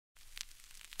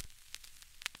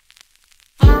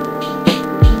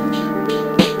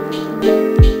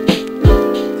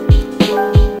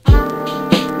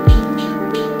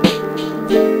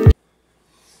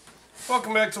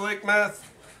back to Lake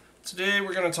Math. Today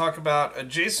we're going to talk about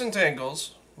adjacent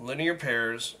angles, linear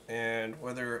pairs, and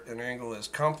whether an angle is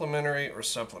complementary or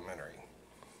supplementary.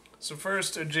 So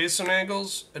first, adjacent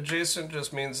angles. Adjacent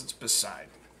just means it's beside.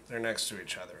 They're next to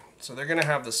each other. So they're going to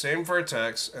have the same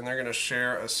vertex and they're going to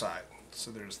share a side.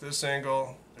 So there's this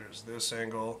angle, there's this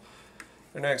angle.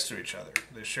 They're next to each other.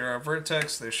 They share a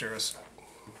vertex, they share a side.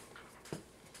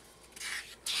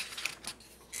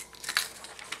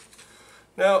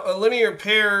 Now, a linear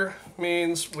pair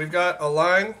means we've got a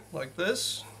line like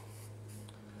this,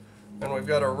 and we've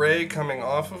got a ray coming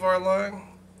off of our line.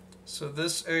 So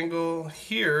this angle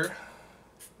here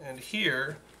and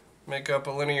here make up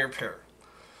a linear pair.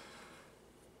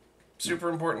 Super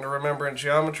important to remember in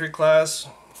geometry class.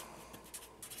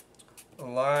 A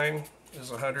line is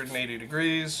 180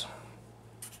 degrees.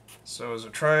 So is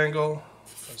a triangle.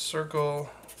 A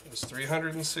circle is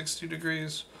 360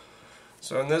 degrees.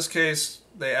 So in this case,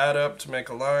 they add up to make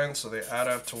a line, so they add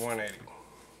up to 180.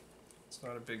 It's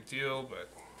not a big deal, but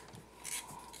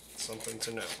it's something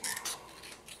to know.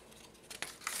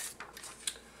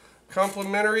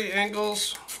 Complementary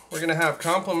angles, we're going to have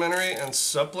complementary and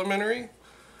supplementary.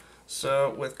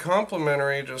 So with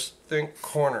complementary, just think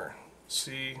corner.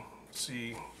 C,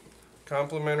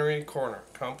 complementary corner,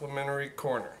 complementary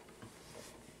corner.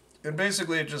 And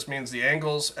basically it just means the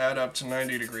angles add up to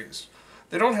 90 degrees.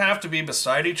 They don't have to be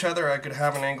beside each other. I could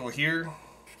have an angle here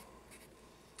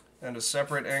and a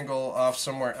separate angle off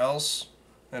somewhere else,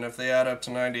 and if they add up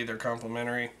to 90, they're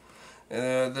complementary.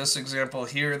 This example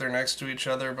here, they're next to each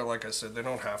other, but like I said, they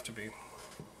don't have to be.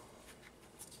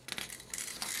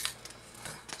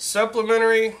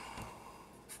 Supplementary,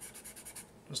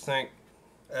 just think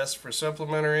S for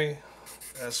supplementary,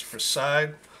 S for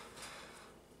side.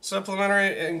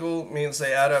 Supplementary angle means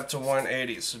they add up to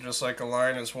 180, so just like a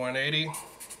line is 180,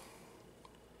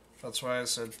 that's why I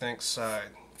said think side,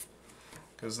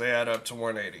 because they add up to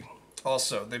 180.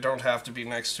 Also, they don't have to be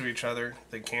next to each other,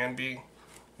 they can be.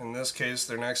 In this case,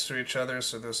 they're next to each other,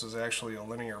 so this is actually a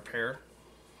linear pair,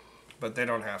 but they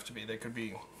don't have to be. They could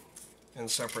be in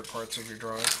separate parts of your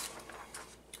drawing.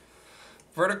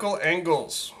 Vertical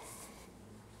angles.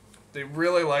 They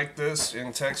really like this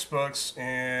in textbooks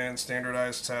and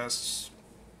standardized tests.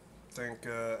 Think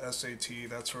SAT,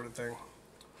 that sort of thing.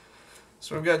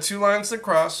 So we've got two lines that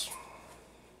cross.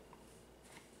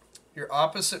 Your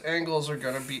opposite angles are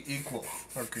going to be equal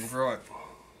or congruent.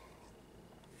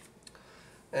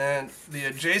 And the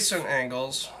adjacent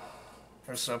angles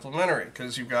are supplementary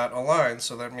because you've got a line,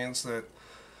 so that means that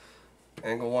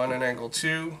angle 1 and angle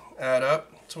 2 add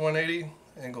up to 180,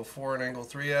 angle 4 and angle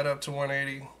 3 add up to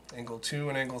 180, angle 2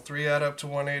 and angle 3 add up to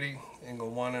 180, angle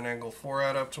 1 and angle 4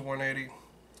 add up to 180,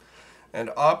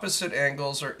 and opposite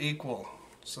angles are equal.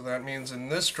 So that means in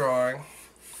this drawing,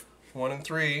 1 and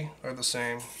 3 are the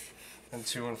same, and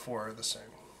 2 and 4 are the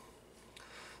same.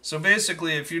 So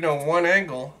basically, if you know one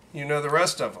angle, you know the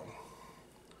rest of them.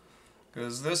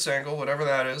 Because this angle, whatever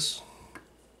that is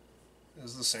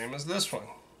the same as this one.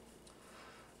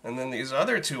 And then these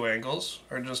other two angles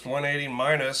are just 180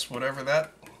 minus whatever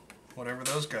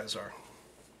those guys are.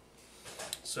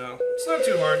 So it's not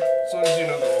too hard, as long as you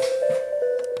know the rule.